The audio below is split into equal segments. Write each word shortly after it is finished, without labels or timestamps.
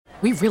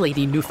we really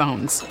need new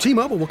phones.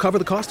 T-Mobile will cover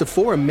the cost of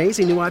 4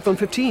 amazing new iPhone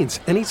 15s,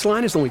 and each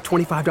line is only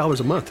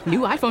 $25 a month. New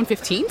iPhone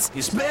 15s?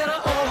 It's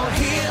better over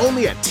here.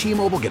 Only at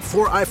T-Mobile, get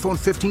 4 iPhone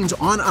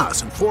 15s on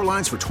us and 4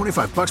 lines for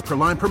 $25 per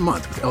line per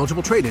month with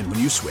eligible trade-in when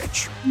you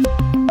switch.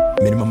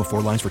 Minimum of 4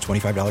 lines for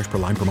 $25 per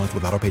line per month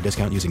with autopay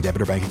discount using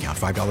debit or bank account.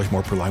 $5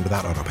 more per line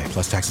without autopay,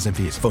 plus taxes and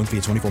fees. Phone fee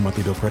at 24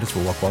 monthly bill credits for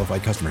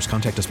well-qualified customers.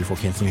 Contact us before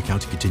canceling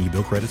account to continue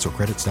bill credits or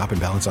credit stop and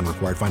balance on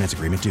required finance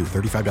agreement due.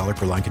 $35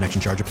 per line connection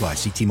charge applies.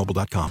 See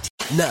T-Mobile.com.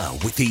 Now,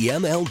 with the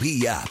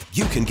MLB app,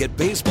 you can get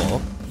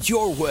baseball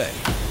your way.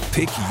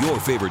 Pick your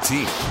favorite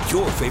team,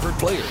 your favorite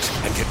players,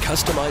 and get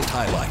customized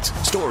highlights,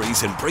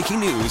 stories, and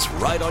breaking news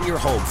right on your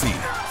home feed.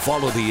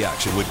 Follow the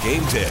action with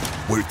Game Day,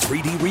 where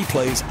 3D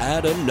replays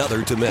add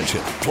another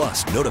dimension.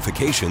 Plus,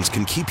 notifications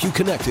can keep you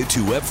connected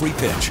to every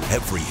pitch,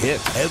 every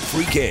hit,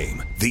 every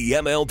game. The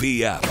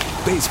MLB app.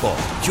 Baseball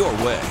your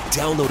way.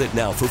 Download it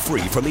now for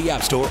free from the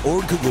App Store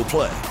or Google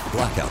Play.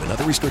 Blackout and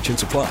other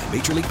restrictions apply.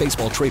 Major League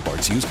Baseball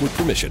trademarks used with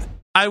permission.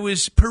 I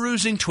was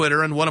perusing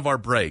Twitter on one of our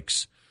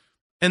breaks,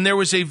 and there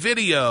was a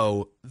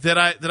video that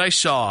I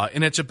saw,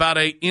 and it's about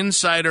a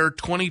Insider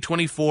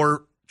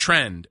 2024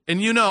 trend.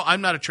 And you know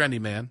I'm not a trendy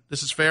man.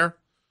 This is fair?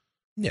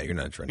 Yeah, you're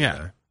not a trendy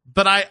guy.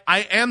 But I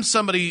am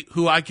somebody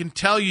who I can't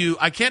tell you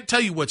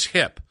what's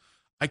hip.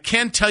 I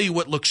can tell you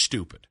what looks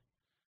stupid.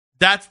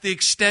 That's the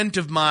extent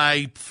of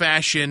my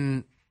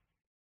fashion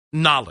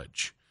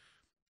knowledge.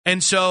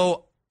 And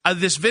so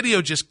this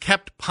video just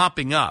kept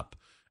popping up.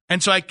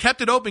 And so I kept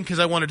it open because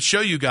I wanted to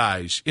show you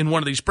guys in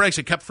one of these breaks.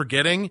 I kept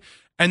forgetting.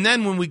 And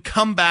then when we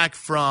come back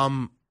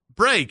from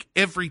break,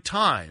 every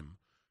time,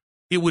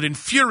 it would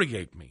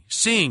infuriate me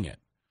seeing it.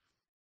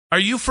 Are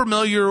you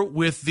familiar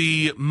with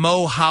the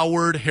Mo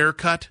Howard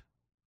haircut?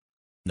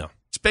 No.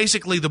 It's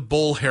basically the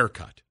bull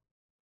haircut.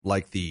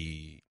 Like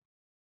the,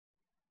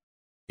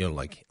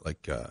 like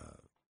the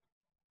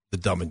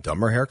Dumb and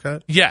Dumber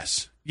haircut?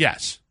 Yes.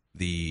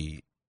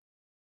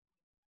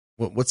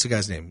 What's the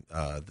guy's name?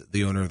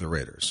 The owner of the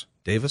Raiders.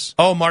 Davis?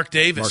 Oh, Mark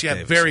Davis.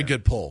 Davis, very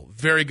good pull.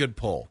 Very good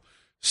pull.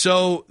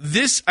 So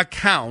this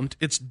account,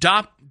 it's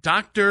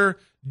Dr.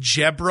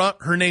 Jebra.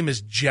 Her name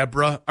is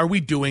Jebra. Are we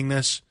doing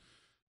this?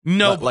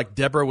 No. Like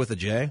Deborah with a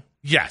J?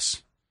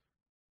 Yes.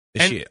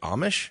 Is she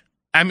Amish?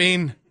 I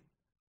mean,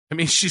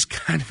 she's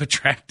kind of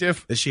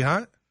attractive. Is she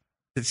hot?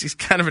 She's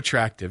kind of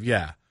attractive,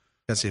 yeah.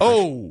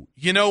 Oh,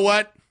 you know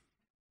what?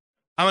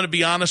 I'm going to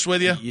be honest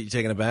with you. You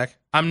taking it back?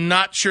 I'm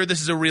not sure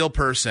this is a real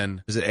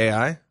person. Is it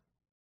AI?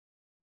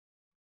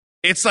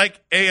 It's like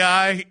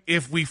AI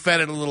if we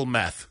fed it a little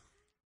meth.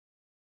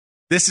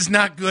 This is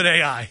not good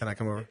AI. Can I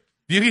come over?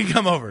 You can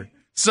come over.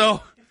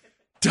 So,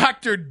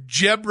 Dr.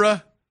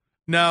 Jebra,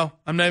 no,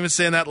 I'm not even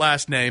saying that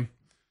last name.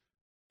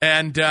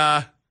 And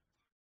I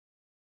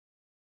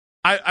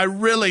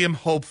really am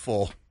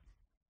hopeful.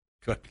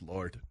 Good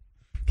Lord.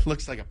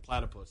 Looks like a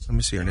platypus. Let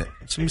me see her name.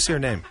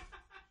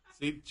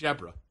 See,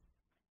 Jebra.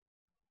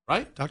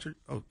 Right? Doctor.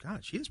 Oh,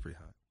 God, she is pretty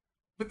hot.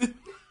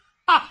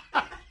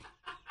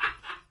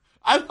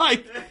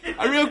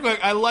 Real quick,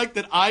 I like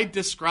that I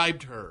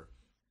described her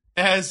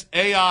as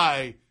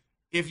AI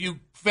if you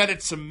fed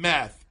it some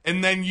meth,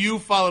 and then you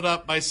followed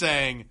up by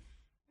saying,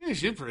 hey,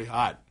 she's pretty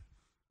hot.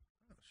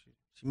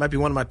 She might be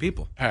one of my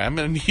people. All right, I'm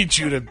going to need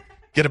you to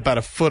get about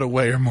a foot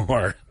away or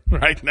more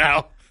right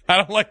now. I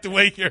don't like the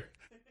way you're...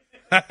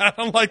 I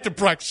don't like the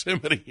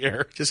proximity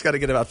here. Just got to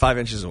get about 5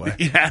 inches away.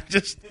 Yeah,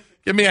 just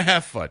give me a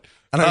half foot.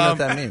 I don't know what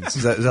that means.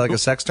 Is that like a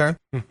sex term?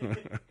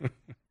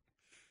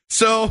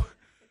 So,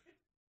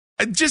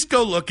 just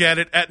go look at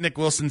it. At Nick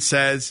Wilson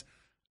Says.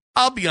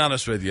 I'll be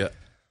honest with you.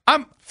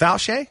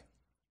 Fauché?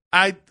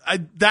 I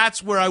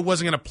that's where I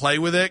wasn't going to play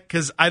with it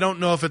because I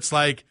don't know if it's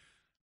like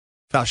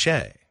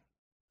Fauché.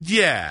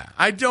 Yeah,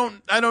 I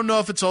don't know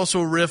if it's also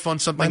a riff on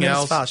something My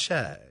else. name's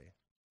Fauché.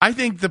 I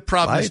think the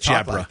problem is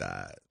Jebra. Like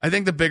that? I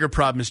think the bigger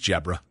problem is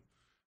Jebra.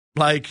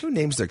 Like, who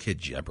names their kid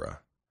Jebra?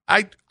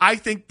 I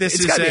think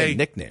it's gotta be a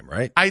nickname,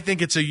 right? I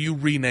think it's a you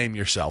rename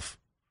yourself.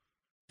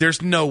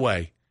 There's no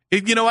way.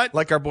 You know what?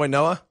 Like our boy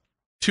Noah?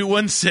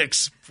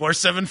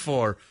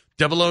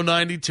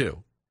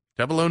 216-474-0092.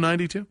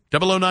 0092?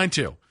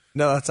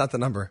 No, that's not the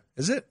number.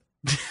 Is it?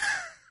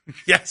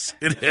 Yes,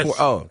 it is.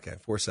 Okay.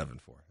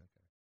 474.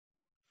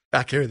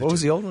 Carry the what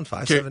was the old one?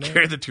 578?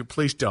 Carry the two.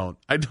 Please don't.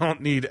 I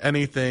don't need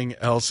anything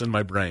else in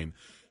my brain.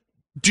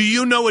 Do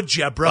you know a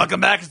Jebra?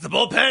 Welcome back. It's the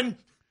bullpen.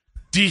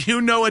 Do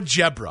you know a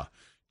Jebra?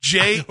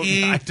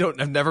 I've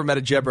never met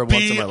a Jebra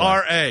once in my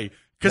life. BRA.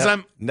 Because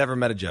never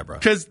met a Jebra.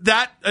 Because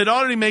it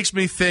already makes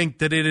me think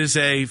that it is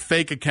a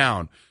fake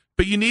account.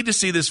 But you need to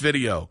see this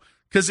video.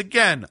 Because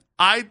again,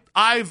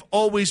 I've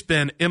always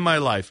been in my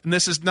life, and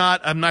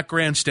I'm not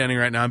grandstanding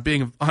right now. I'm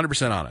being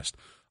 100% honest.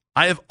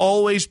 I have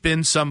always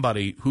been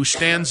somebody who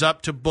stands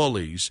up to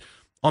bullies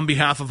on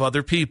behalf of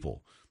other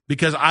people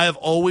because I have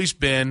always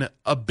been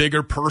a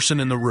bigger person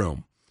in the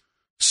room.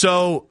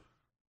 So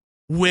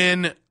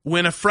when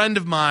a friend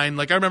of mine,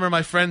 like I remember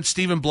my friend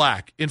Stephen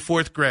Black in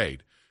 4th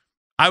grade,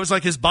 I was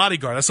like his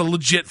bodyguard. That's a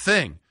legit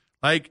thing.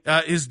 Like,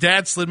 his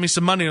dad slid me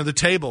some money on the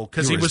table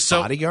because he was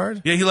so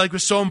bodyguard. Yeah, he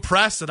was so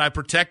impressed that I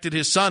protected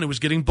his son who was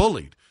getting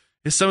bullied.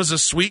 His son was a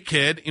sweet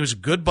kid. He was a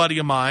good buddy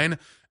of mine.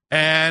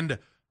 And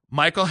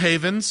Michael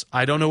Havens,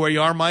 I don't know where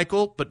you are,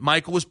 Michael, but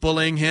Michael was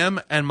bullying him,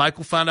 and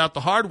Michael found out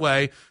the hard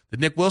way that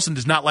Nick Wilson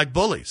does not like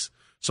bullies.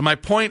 So my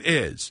point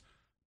is,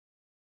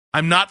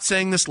 I'm not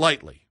saying this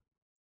lightly.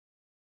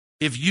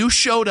 If you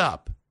showed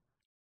up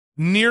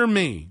near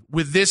me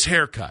with this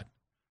haircut,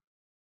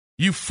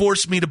 you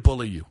forced me to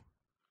bully you.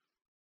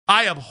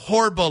 I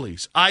abhor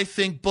bullies. I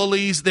think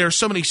bullies, there are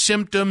so many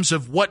symptoms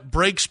of what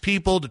breaks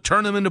people to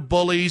turn them into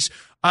bullies.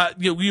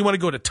 You want to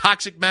go to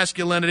toxic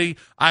masculinity.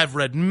 I've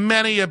read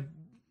many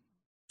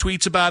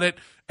tweets about it,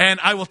 and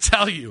I will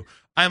tell you,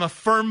 I'm a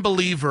firm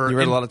believer You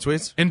read a lot of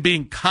tweets? in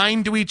being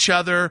kind to each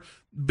other,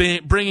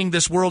 bringing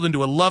this world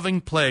into a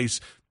loving place.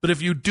 But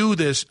if you do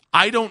this,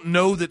 I don't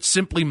know that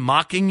simply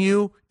mocking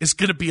you is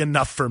going to be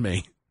enough for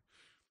me.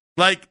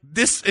 Like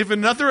this, if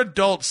another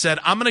adult said,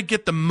 I'm going to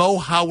get the Mo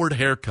Howard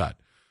haircut,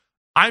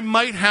 I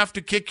might have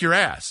to kick your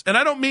ass. And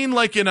I don't mean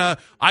like in a,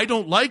 I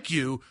don't like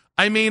you.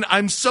 I mean,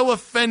 I'm so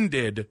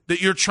offended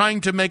that you're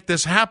trying to make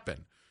this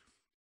happen.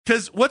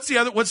 Because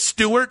what's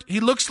Stewart? He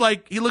looks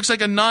like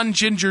a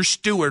non-ginger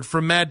Stewart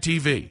from Mad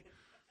TV.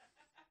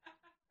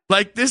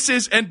 Like this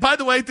is, and by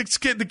the way, the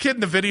kid in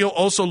the video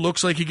also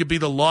looks like he could be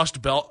the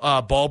Lost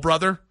Ball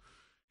brother.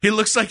 He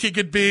looks like he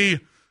could be,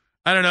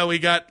 I don't know, we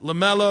got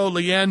LaMelo,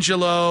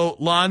 LiAngelo,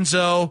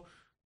 Lonzo.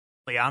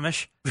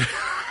 Amish.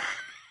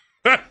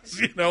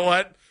 You know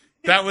what?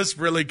 That was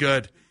really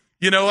good.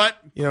 You know what?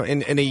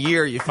 In a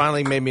year, you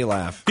finally made me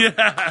laugh.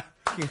 Yeah.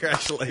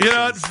 Congratulations.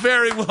 It's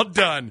very well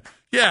done.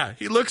 Yeah,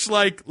 he looks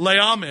like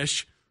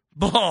Amish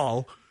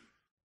Ball.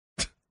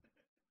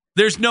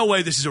 There's no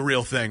way this is a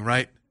real thing,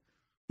 right?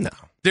 No.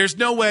 There's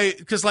no way,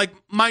 because like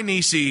my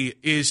niecey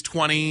is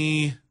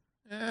 20,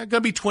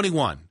 gonna be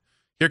 21.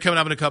 Here coming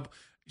up in a couple.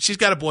 She's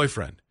got a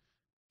boyfriend.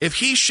 If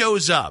he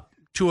shows up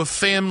to a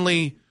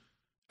family,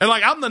 and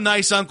like I'm the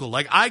nice uncle,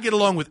 like I get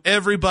along with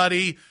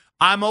everybody.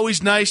 I'm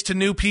always nice to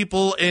new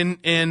people in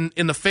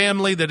the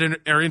family that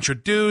are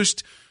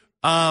introduced,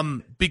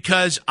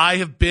 because I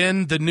have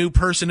been the new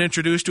person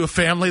introduced to a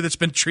family that's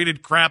been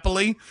treated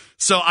crappily.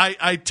 So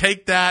I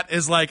take that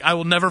as like I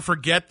will never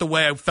forget the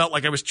way I felt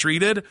like I was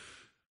treated.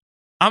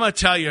 I'm going to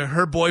tell you,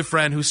 her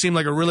boyfriend, who seemed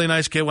like a really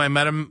nice kid when I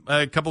met him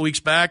a couple weeks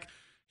back,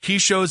 he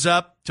shows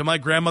up to my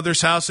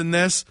grandmother's house in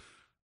this.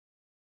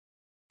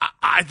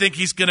 I think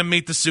he's going to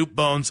meet the soup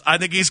bones. I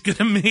think he's going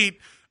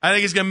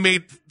to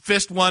meet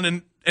fist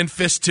one and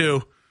fist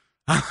two.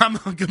 I'm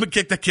going to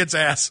kick that kid's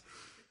ass.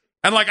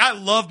 And like, I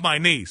love my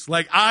niece.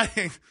 Like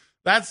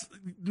that's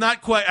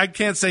not quite, I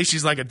can't say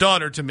she's like a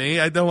daughter to me.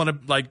 I don't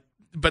want to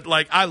but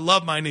like, I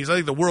love my niece. I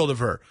think the world of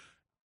her.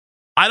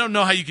 I don't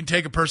know how you can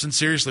take a person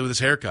seriously with this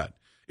haircut.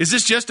 Is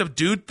this just a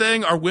dude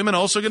thing? Are women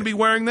also going to be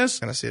wearing this?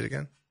 Can I see it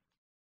again?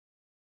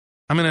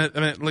 I'm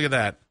gonna look at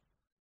that.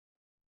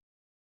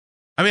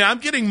 I mean, I'm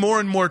getting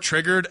more and more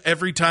triggered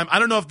every time. I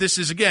don't know if this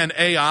is, again,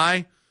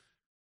 AI.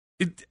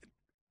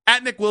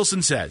 At Nick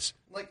Wilson says.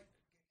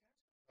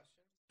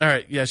 All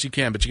right, yes, you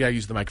can, but you got to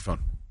use the microphone.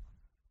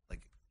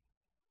 Like,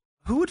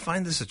 who would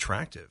find this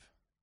attractive?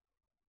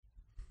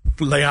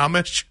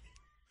 Amish,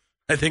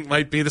 I think,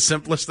 might be the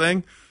simplest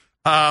thing.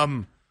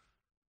 I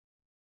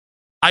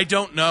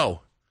don't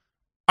know.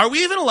 Are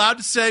we even allowed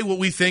to say what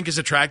we think is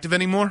attractive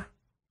anymore?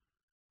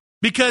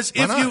 Because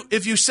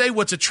if you say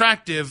what's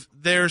attractive,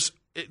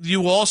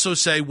 you also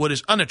say what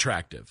is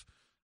unattractive.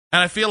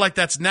 And I feel like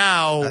that's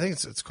now. I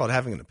think it's called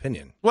having an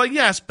opinion. Well,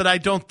 yes, but I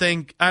don't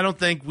think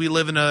we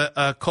live in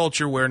a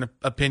culture where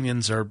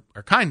opinions are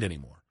kind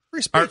anymore.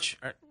 Free speech.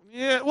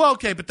 Yeah, well,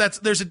 okay, but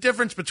there's a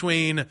difference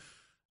between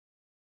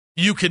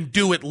you can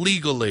do it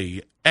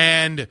legally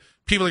and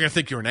people are going to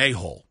think you're an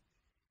a-hole.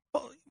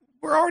 Well,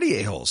 we're already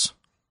a-holes.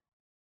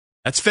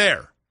 That's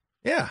fair.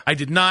 Yeah. I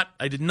did not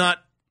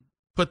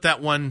put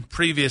that one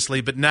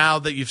previously, but now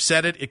that you've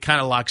said it, it kind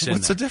of locks in.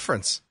 What's the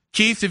difference?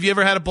 Keith, have you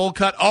ever had a bowl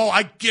cut?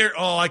 I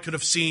could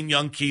have seen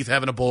young Keith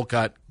having a bowl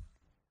cut.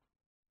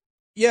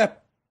 Yeah,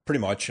 pretty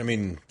much. I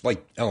mean,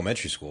 like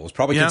elementary school. It was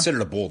probably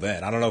considered a bowl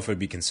then. I don't know if it would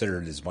be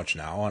considered as much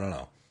now. I don't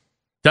know.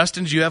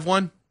 Dustin, do you have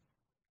one?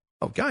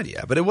 Oh, God,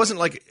 yeah. But it wasn't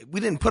like we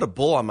didn't put a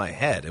bowl on my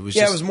head. It was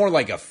it was more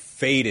like a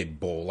faded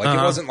bowl. Like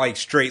it wasn't like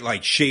straight,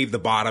 like shave the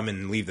bottom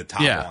and leave the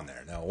top on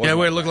there. No,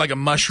 where it looked like a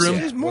mushroom.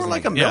 It's more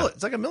like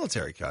it's like a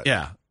military cut.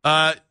 Yeah.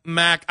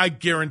 Mac, I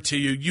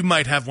guarantee you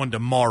might have one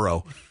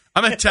tomorrow.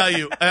 I'm going to tell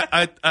you,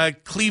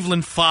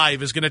 Cleveland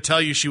 5 is going to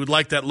tell you she would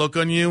like that look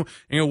on you, and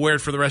you'll wear it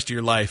for the rest of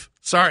your life.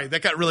 Sorry,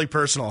 that got really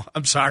personal.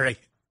 I'm sorry.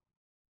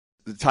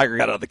 The tiger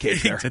got out of the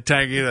cage there. The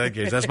tiger got out of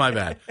the cage. That's my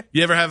bad.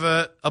 You ever have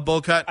a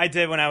bowl cut? I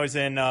did when I was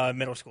in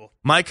middle school.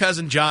 My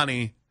cousin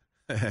Johnny,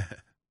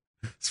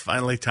 it's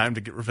finally time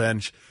to get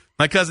revenge.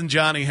 My cousin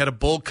Johnny had a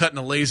bowl cut and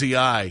a lazy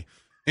eye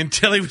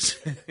until he was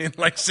in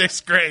like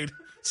 6th grade,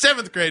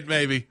 7th grade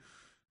maybe.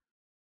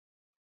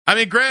 I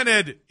mean,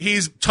 granted,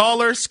 he's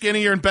taller,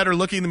 skinnier, and better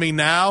looking than me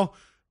now,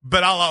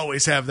 but I'll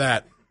always have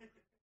that.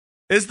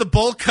 Is the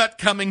bowl cut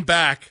coming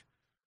back?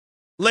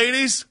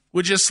 Ladies,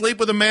 would you sleep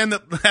with a man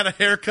that had a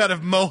haircut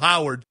of Mo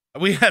Howard?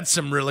 We had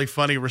some really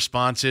funny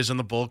responses on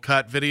the bowl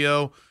cut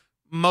video,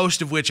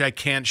 most of which I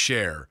can't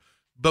share,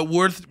 but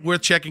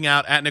worth checking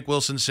out. At Nick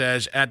Wilson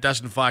says, at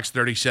Dustin Fox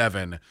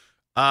 37.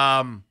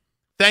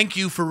 Thank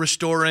you for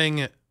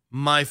restoring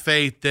my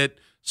faith that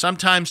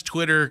sometimes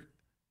Twitter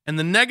and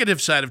the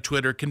negative side of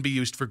Twitter can be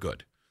used for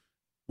good,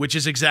 which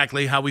is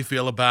exactly how we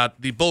feel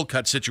about the bowl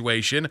cut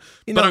situation.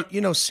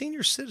 You know,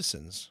 senior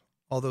citizens,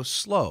 although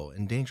slow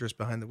and dangerous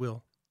behind the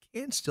wheel,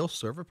 can still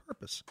serve a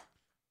purpose.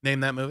 Name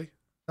that movie?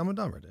 Dumb and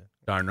Dumber did.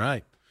 Darn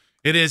right.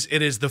 It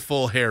is the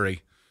full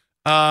Harry.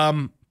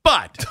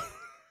 But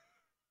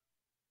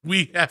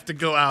we have to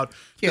go out.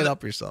 Can't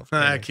help yourself.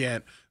 I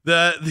can't.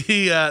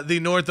 The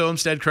North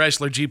Olmsted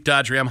Chrysler Jeep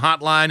Dodge Ram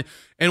hotline,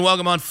 and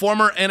welcome on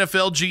former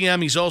NFL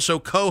GM. He's also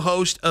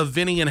co-host of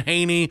Vinny and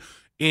Haney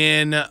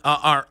on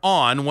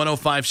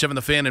 105.7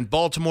 The Fan in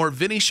Baltimore.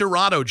 Vinny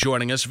Cerrato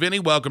joining us. Vinny,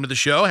 welcome to the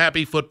show.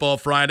 Happy Football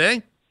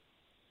Friday.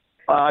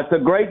 It's a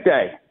great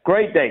day.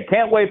 Great day.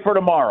 Can't wait for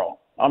tomorrow.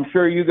 I'm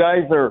sure you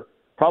guys are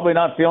probably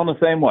not feeling the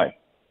same way.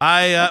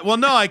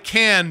 I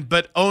can,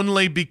 but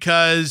only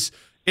because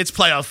it's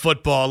playoff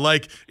football.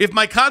 Like, if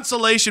my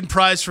consolation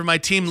prize for my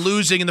team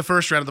losing in the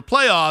first round of the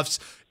playoffs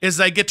is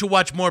I get to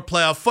watch more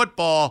playoff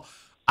football,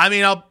 I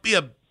mean, I'll be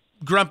a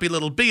grumpy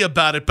little bee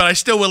about it, but I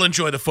still will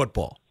enjoy the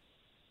football.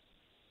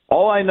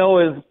 All I know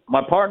is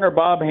my partner,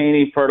 Bob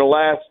Haney, for the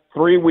last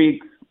 3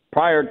 weeks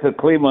prior to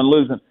Cleveland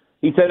losing,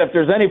 he said if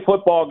there's any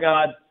football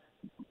god,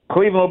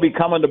 Cleveland will be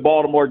coming to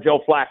Baltimore, Joe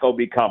Flacco will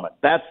be coming.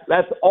 That's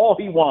all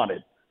he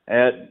wanted,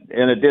 and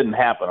it didn't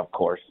happen, of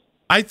course.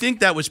 I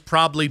think that was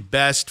probably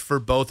best for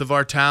both of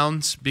our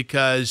towns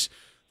because,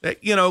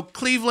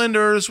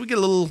 Clevelanders, we get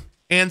a little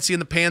antsy in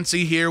the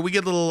pantsy here. We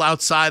get a little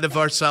outside of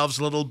ourselves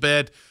a little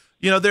bit.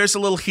 There's a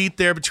little heat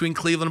there between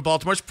Cleveland and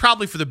Baltimore. It's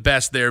probably for the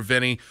best there,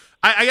 Vinny.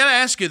 I got to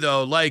ask you,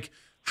 though,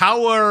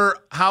 how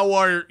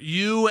are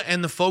you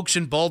and the folks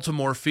in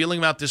Baltimore feeling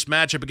about this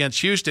matchup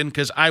against Houston?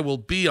 Because I will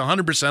be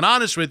 100%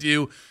 honest with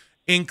you.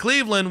 In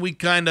Cleveland, we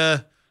kind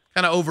of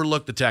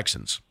overlooked the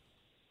Texans.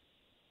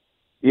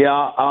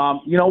 Yeah,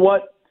 you know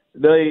what?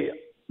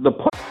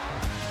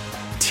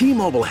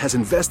 T-Mobile has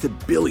invested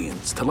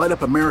billions to light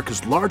up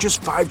America's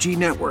largest 5G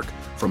network,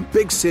 from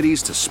big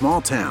cities to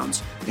small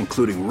towns,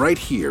 including right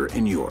here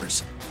in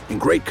yours. And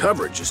great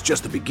coverage is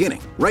just the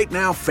beginning. Right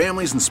now,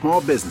 families and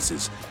small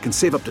businesses can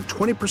save up to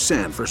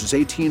 20% versus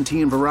AT&T and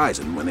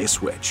Verizon when they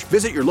switch.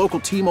 Visit your local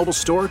T-Mobile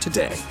store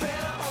today.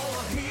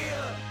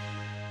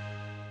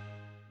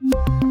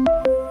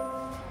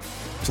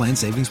 Plan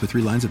savings with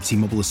 3 lines of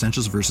T-Mobile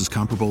Essentials versus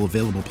comparable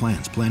available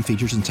plans. Plan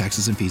features and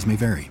taxes and fees may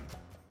vary.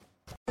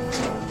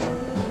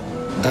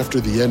 After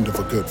the end of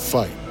a good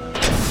fight,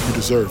 you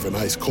deserve an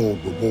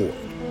ice-cold reward.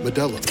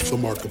 Modelo is the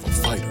mark of a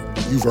fighter.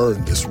 You've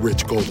earned this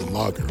rich golden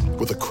lager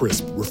with a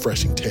crisp,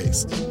 refreshing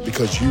taste.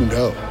 Because you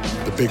know,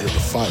 the bigger the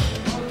fight,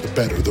 the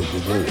better the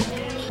reward.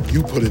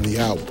 You put in the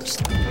hours,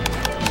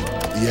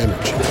 the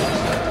energy,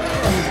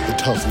 the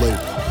tough labor.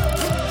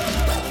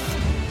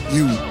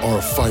 You are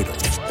a fighter,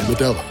 and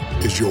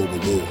Modelo is your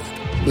reward.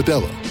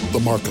 Modelo, the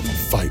mark of a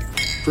fighter.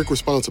 Drink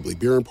responsibly.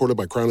 Beer imported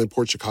by Crown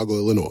Imports, Chicago,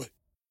 Illinois.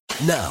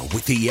 Now,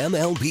 with the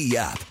MLB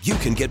app, you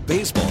can get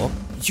baseball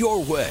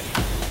your way.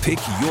 Pick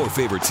your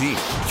favorite team,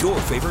 your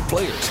favorite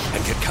players,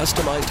 and get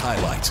customized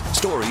highlights,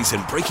 stories,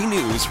 and breaking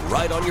news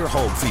right on your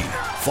home feed.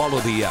 Follow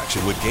the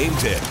action with Game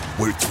Day,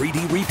 where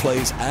 3D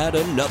replays add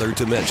another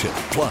dimension.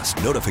 Plus,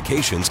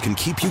 notifications can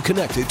keep you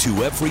connected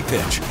to every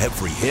pitch,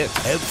 every hit,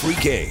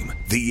 every game.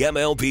 The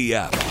MLB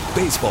app.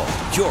 Baseball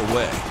your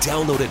way.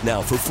 Download it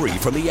now for free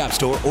from the App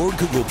Store or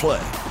Google Play.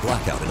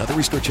 Blackout and other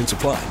restrictions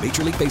apply.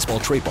 Major League Baseball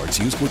trademarks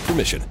used with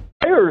permission.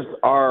 Players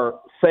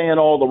are saying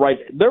all the right.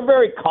 They're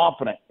very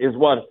confident, is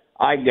what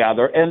I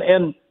gather,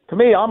 and to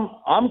me,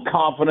 I'm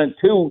confident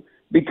too,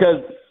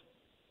 because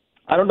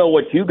I don't know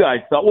what you guys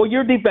thought. Well,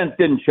 your defense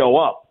didn't show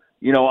up,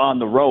 on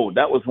the road.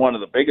 That was one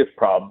of the biggest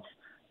problems,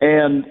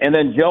 and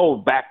then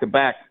Joe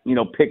back-to-back,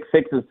 pick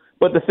sixes.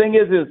 But the thing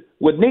is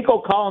with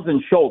Nico Collins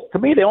and Schultz, to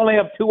me, they only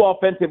have 2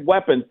 offensive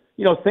weapons.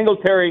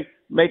 Singletary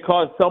may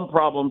cause some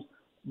problems,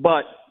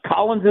 but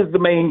Collins is the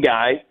main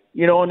guy,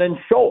 and then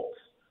Schultz,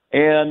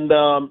 and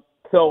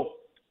so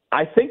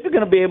I think they're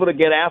going to be able to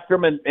get after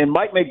him, and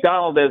Mike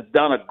McDonald has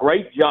done a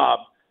great job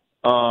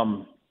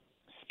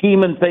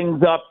scheming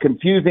things up,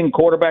 confusing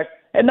quarterbacks,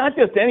 and not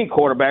just any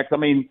quarterbacks. I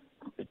mean,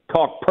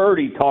 talk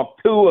Purdy, talk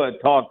Tua,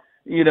 talk,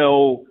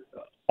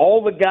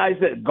 all the guys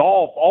at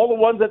golf, all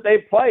the ones that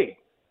they've played.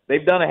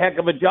 They've done a heck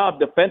of a job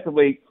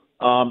defensively.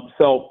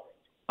 So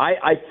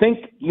I think,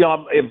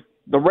 if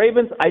the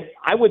Ravens,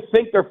 I would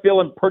think they're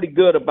feeling pretty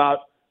good about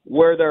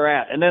where they're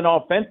at. And then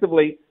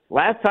offensively,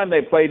 last time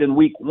they played in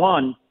week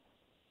 1,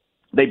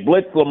 they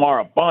blitzed Lamar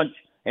a bunch,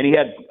 and he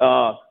had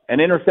an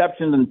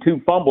interception and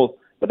 2 fumbles.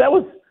 But that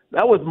was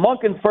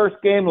Monken's first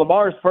game,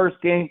 Lamar's first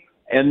game,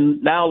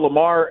 and now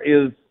Lamar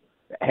is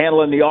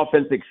handling the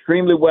offense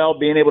extremely well,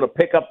 being able to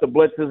pick up the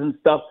blitzes and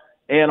stuff.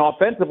 And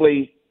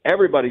offensively,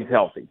 everybody's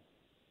healthy.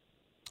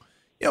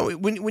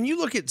 When you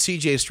look at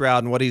C.J.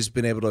 Stroud and what he's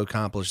been able to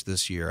accomplish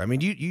this year, I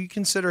mean, you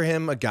consider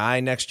him a guy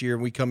next year,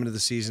 and we come into the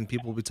season,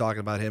 people will be talking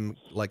about him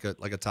like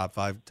a top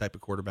 5 type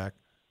of quarterback?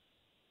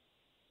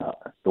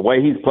 The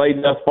way he's played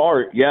thus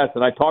far, yes.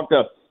 And I talked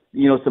to,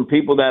 some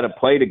people that have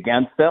played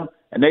against him,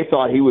 and they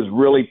thought he was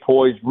really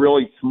poised,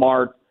 really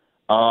smart,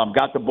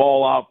 got the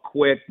ball out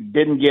quick,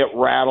 didn't get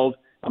rattled.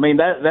 I mean,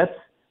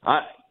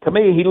 to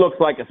me, he looks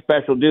like a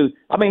special dude.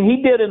 I mean,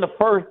 he did not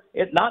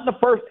in the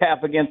first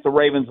half against the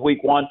Ravens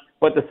week 1,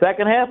 but the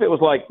second half, it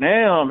was like,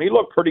 damn, he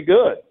looked pretty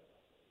good.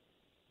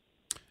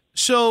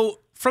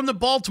 So from the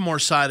Baltimore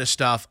side of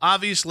stuff,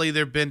 obviously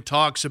there have been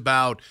talks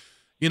about,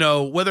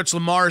 whether it's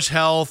Lamar's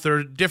health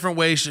or different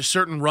ways that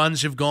certain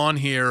runs have gone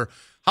here.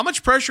 How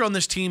much pressure on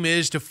this team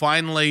is to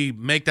finally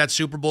make that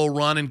Super Bowl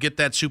run and get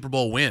that Super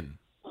Bowl win?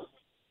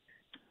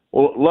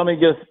 Well, let me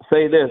just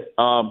say this.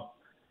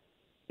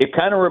 It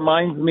kind of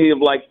reminds me of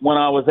like when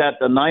I was at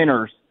the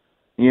Niners,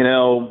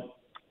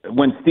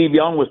 when Steve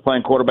Young was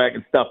playing quarterback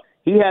and stuff.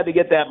 He had to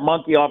get that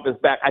monkey off his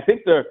back. I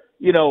think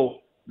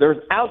there's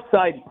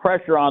outside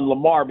pressure on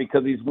Lamar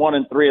because he's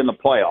 1-3 in the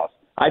playoffs.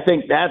 I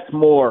think that's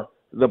more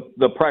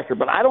the pressure.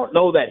 But I don't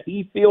know that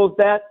he feels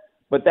that,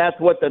 but that's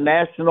what the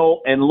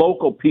national and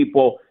local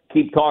people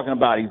keep talking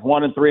about. He's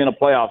 1-3 in the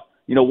playoffs.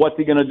 What's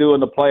he going to do in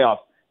the playoffs?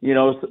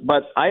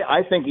 But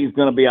I think he's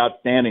going to be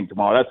outstanding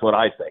tomorrow. That's what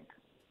I think.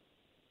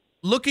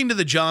 Looking to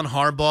the John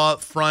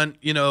Harbaugh front,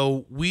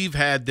 we've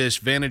had this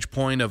vantage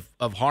point of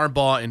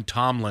Harbaugh and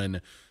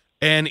Tomlin.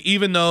 And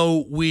even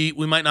though we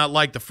might not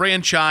like the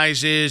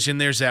franchises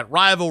and there's that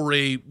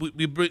rivalry,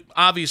 we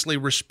obviously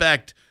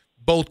respect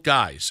both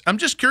guys. I'm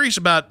just curious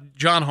about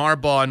John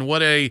Harbaugh and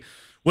what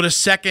a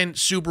second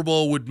Super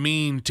Bowl would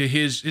mean to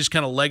his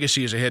kind of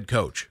legacy as a head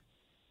coach.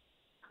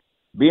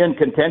 Be in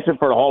contention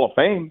for the Hall of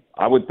Fame,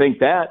 I would think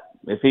that.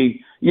 If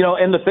he,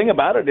 and the thing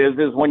about it is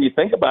when you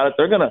think about it,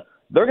 they're going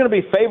to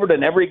be favored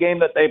in every game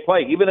that they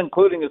play, even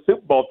including the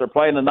Super Bowl if they're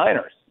playing the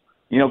Niners,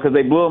 because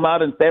they blew them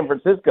out in San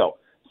Francisco.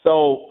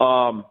 So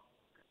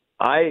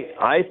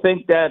I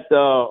think that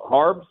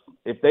Harbs,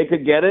 if they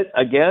could get it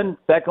again,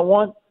 second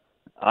one,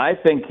 I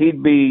think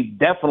he'd be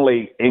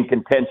definitely in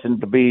contention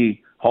to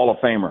be Hall of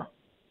Famer.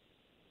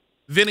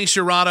 Vinny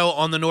Cerrato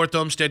on the North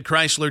Olmsted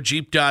Chrysler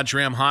Jeep Dodge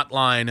Ram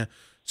hotline.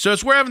 So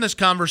as we're having this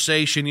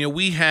conversation,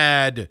 we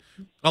had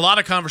a lot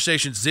of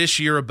conversations this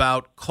year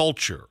about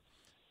culture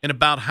and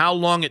about how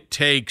long it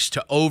takes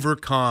to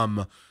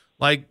overcome.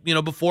 Like,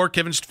 before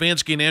Kevin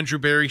Stefanski and Andrew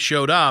Berry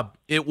showed up,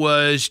 it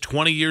was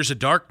 20 years of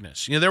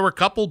darkness. There were a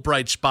couple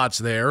bright spots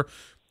there,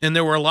 and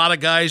there were a lot of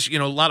guys, a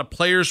lot of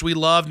players we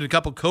loved and a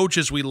couple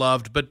coaches we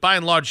loved, but by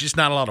and large, just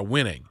not a lot of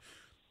winning.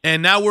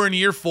 And now we're in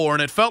year 4,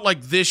 and it felt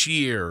like this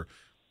year,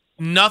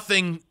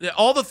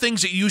 all the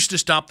things that used to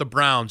stop the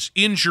Browns,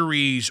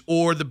 injuries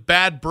or the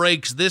bad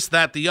breaks, this,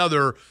 that, the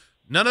other,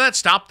 none of that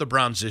stopped the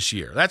Browns this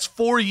year. That's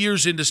 4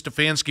 years into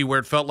Stefanski where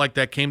it felt like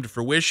that came to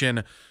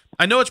fruition.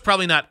 I know it's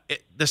probably not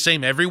the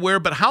same everywhere,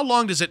 but how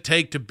long does it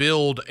take to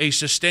build a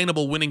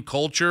sustainable winning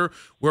culture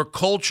where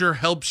culture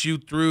helps you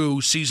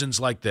through seasons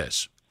like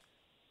this?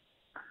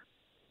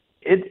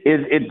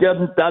 It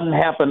doesn't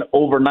happen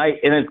overnight,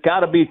 and it's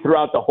got to be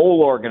throughout the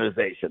whole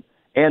organization.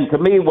 And to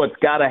me, what's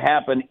got to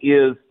happen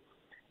is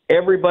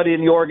everybody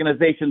in the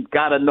organization's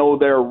got to know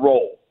their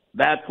role.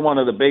 That's one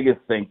of the biggest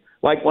things.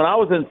 Like when I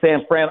was in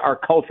San Fran, our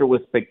culture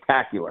was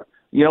spectacular,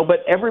 but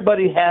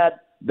everybody had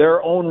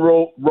their own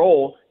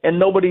role, and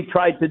nobody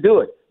tried to do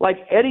it. Like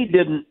Eddie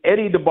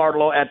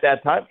DeBartolo at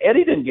that time,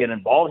 Eddie didn't get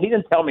involved. He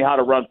didn't tell me how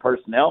to run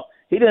personnel.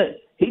 He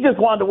just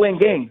wanted to win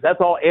games. That's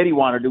all Eddie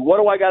wanted to do. What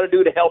do I got to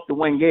do to help to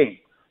win games?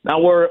 Now,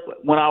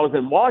 when I was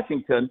in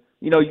Washington,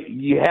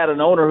 you had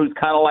an owner who's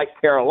kind of like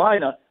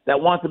Carolina that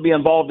wants to be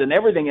involved in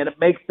everything, and it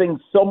makes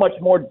things so much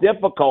more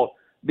difficult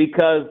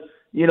because,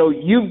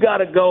 you've got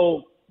to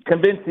go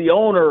convince the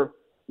owner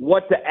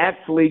what to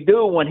actually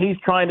do when he's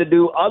trying to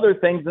do other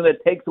things, and it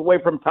takes away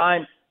from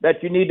time that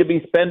you need to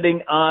be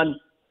spending on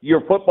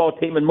your football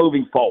team and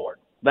moving forward.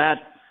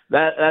 That's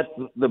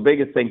the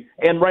biggest thing.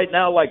 And right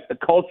now, like the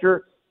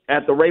culture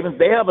at the Ravens,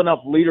 they have enough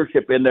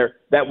leadership in there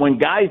that when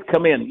guys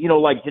come in,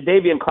 like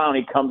Jadeveon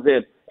Clowney comes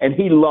in and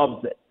he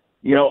loves it.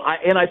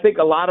 I think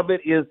a lot of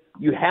it is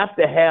you have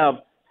to have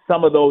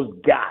some of those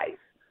guys.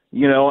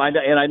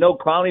 I know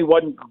Clowney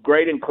wasn't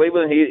great in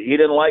Cleveland. He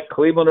didn't like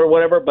Cleveland or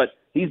whatever, but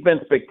he's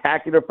been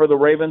spectacular for the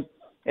Ravens.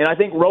 And I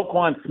think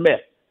Roquan Smith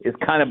has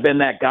kind of been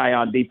that guy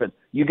on defense.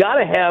 You got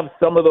to have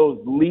some of those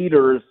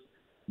leaders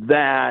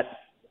that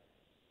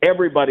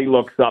everybody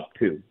looks up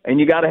to, and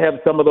you got to have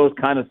some of those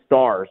kind of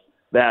stars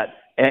that,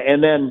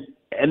 and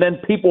then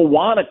people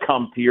want to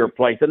come to your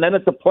place, and then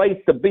it's a place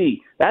to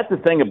be. That's the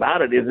thing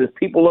about it is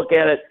people look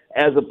at it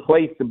as a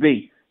place to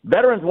be.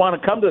 Veterans want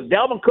to come to it.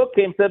 Dalvin Cook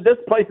came and said, this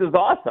place is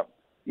awesome.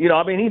 He's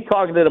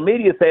talking to the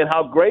media saying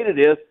how great it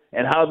is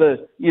and how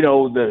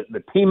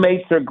the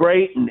teammates are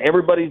great and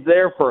everybody's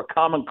there for a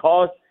common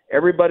cause.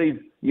 Everybody's,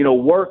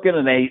 working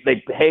and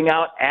they hang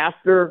out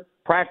after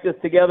practice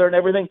together and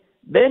everything.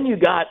 Then you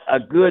got a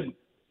good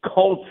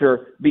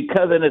culture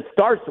and it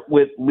starts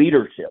with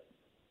leadership.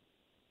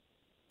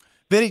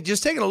 Vinny,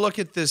 just taking a look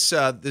at this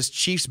this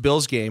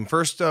Chiefs-Bills game.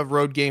 First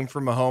road game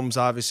for Mahomes,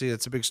 obviously.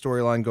 That's a big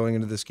storyline going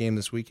into this game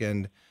this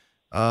weekend.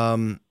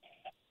 I'm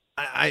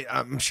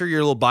sure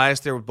you're a little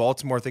biased there with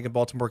Baltimore, thinking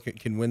Baltimore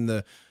can win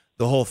the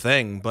whole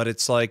thing. But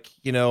it's like,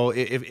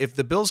 if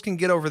the Bills can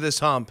get over this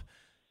hump,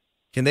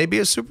 can they be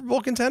a Super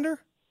Bowl contender?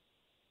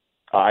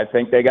 I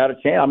think they got a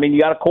chance. I mean, you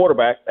got a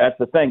quarterback. That's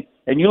the thing.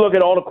 And you look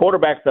at all the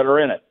quarterbacks that are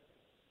in it.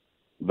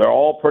 They're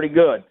all pretty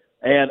good.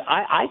 And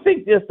I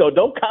think this, though,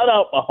 don't count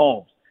out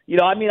Mahomes.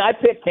 I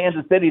picked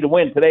Kansas City to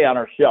win today on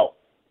our show.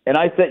 And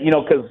I said,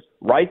 because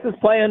Rice is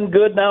playing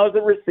good now as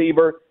a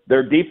receiver.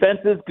 Their defense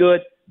is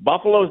good.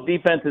 Buffalo's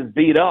defense is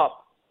beat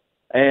up.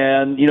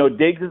 And,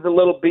 Diggs is a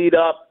little beat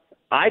up.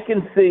 I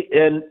can see,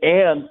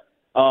 and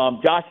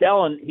Josh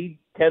Allen, he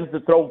tends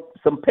to throw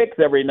some picks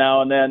every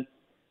now and then.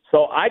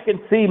 So I can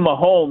see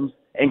Mahomes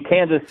and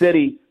Kansas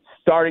City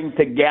starting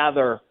to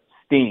gather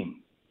steam.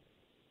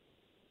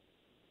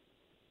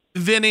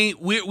 Vinny,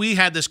 we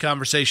had this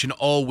conversation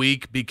all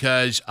week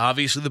because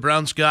obviously the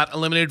Browns got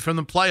eliminated from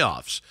the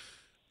playoffs.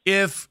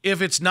 If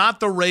it's not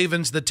the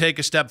Ravens that take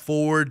a step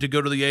forward to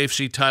go to the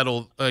AFC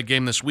title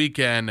game this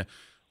weekend,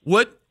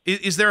 what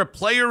is there a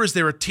player, is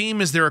there a team,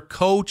 is there a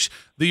coach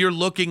that you're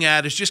looking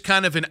at as just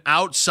kind of an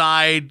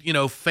outside,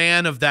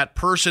 fan of that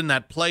person,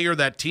 that player,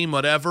 that team,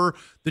 whatever,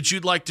 that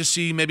you'd like to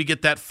see maybe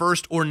get that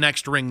first or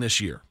next ring this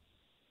year?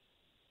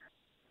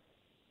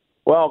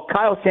 Well,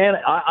 Kyle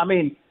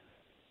Shanahan,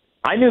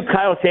 I knew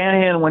Kyle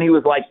Shanahan when he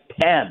was like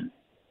 10,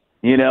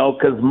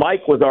 because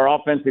Mike was our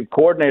offensive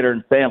coordinator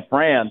in San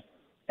Fran.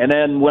 And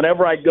then when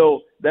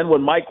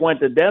Mike went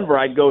to Denver,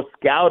 I'd go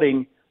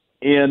scouting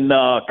in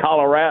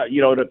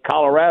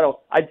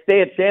Colorado. I'd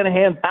stay at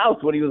Shanahan's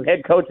house when he was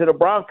head coach of the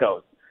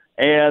Broncos.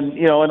 And,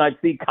 and I'd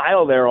see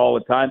Kyle there all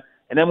the time.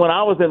 And then when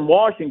I was in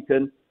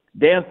Washington,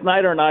 Dan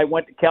Snyder and I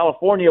went to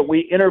California.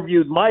 We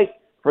interviewed Mike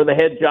for the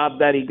head job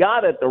that he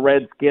got at the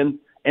Redskins.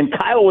 And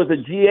Kyle was a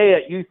GA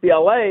at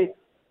UCLA.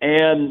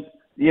 And,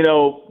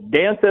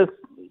 Dan says,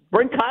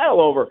 bring Kyle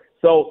over.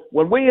 So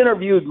when we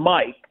interviewed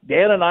Mike,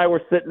 Dan and I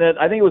were sitting at,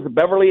 I think it was the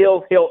Beverly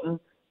Hills Hilton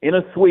in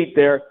a suite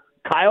there.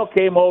 Kyle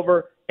came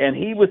over, and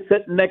he was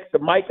sitting next to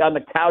Mike on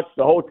the couch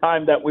the whole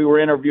time that we were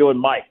interviewing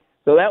Mike.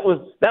 So that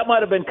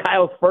might have been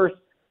Kyle's first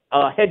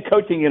head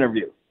coaching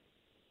interview.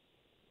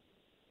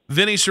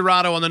 Vinny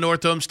Cerrato on the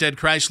North Olmsted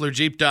Chrysler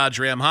Jeep Dodge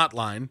Ram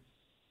hotline.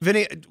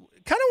 Vinny,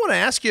 kind of want to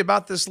ask you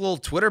about this little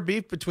Twitter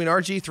beef between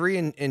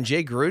RG3 and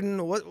Jay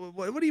Gruden.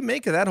 What do you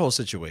make of that whole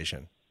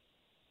situation?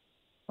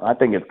 I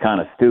think it's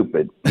kind of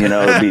stupid,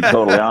 to be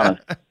totally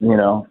honest. He's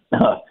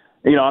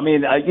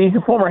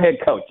a former head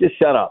coach. Just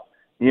shut up,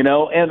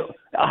 And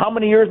how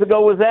many years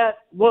ago was that?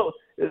 Well,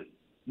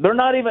 they're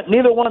not even.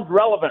 Neither one's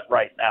relevant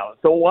right now.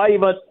 So why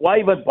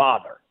even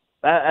bother?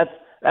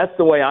 That's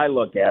the way I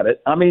look at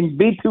it.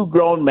 Be two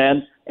grown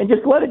men and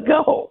just let it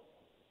go.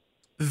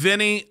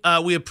 Vinny,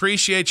 we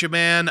appreciate you,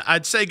 man.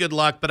 I'd say good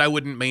luck, but I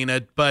wouldn't mean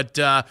it. But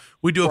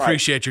we do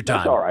appreciate your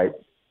time. That's all right.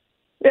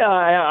 Yeah,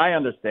 I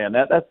understand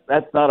that.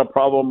 That's not a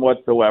problem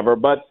whatsoever.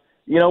 But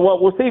you know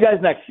what? We'll see you guys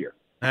next year.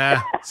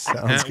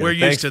 We're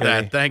used to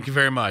that. Thank you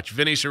very much.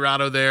 Vinny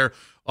Cerrato there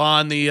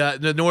on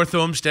the North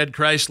Olmsted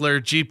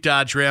Chrysler Jeep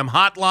Dodge Ram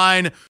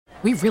hotline.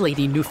 We really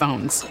need new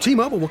phones.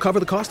 T-Mobile will cover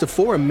the cost of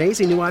 4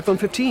 amazing new iPhone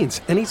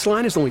 15s, and each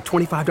line is only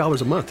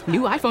 $25 a month.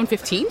 New iPhone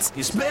 15s?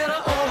 It's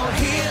better over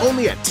here.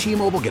 Only at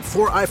T-Mobile, get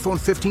 4 iPhone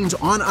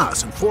 15s on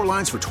us and 4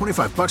 lines for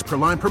 $25 per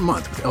line per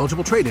month with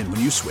eligible trade-in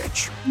when you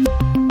switch.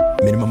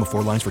 Minimum of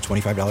 4 lines for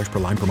 $25 per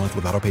line per month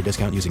with autopay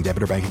discount using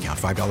debit or bank account.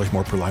 $5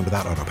 more per line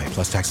without autopay,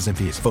 plus taxes and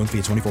fees. Phone fee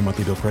at 24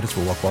 monthly bill credits for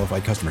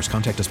well-qualified customers.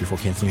 Contact us before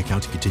canceling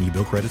account to continue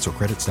bill credits or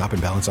credit stop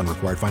and balance on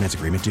required finance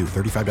agreement due.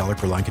 $35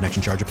 per line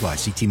connection charge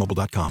applies. See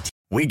T-Mobile.com.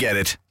 We get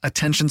it.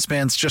 Attention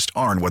spans just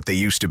aren't what they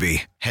used to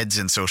be. Heads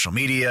in social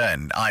media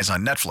and eyes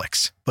on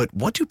Netflix. But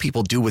what do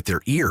people do with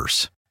their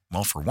ears?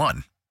 Well, for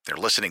one, they're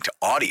listening to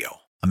audio.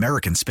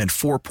 Americans spend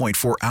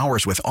 4.4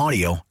 hours with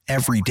audio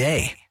every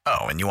day.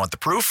 Oh, and you want the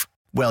proof?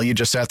 Well, you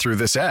just sat through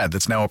this ad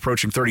that's now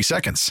approaching 30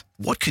 seconds.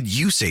 What could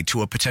you say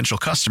to a potential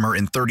customer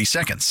in 30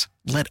 seconds?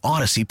 Let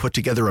Odyssey put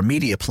together a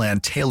media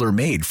plan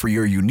tailor-made for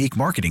your unique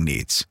marketing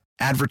needs.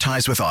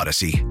 Advertise with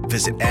Odyssey.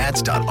 Visit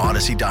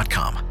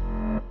ads.odyssey.com.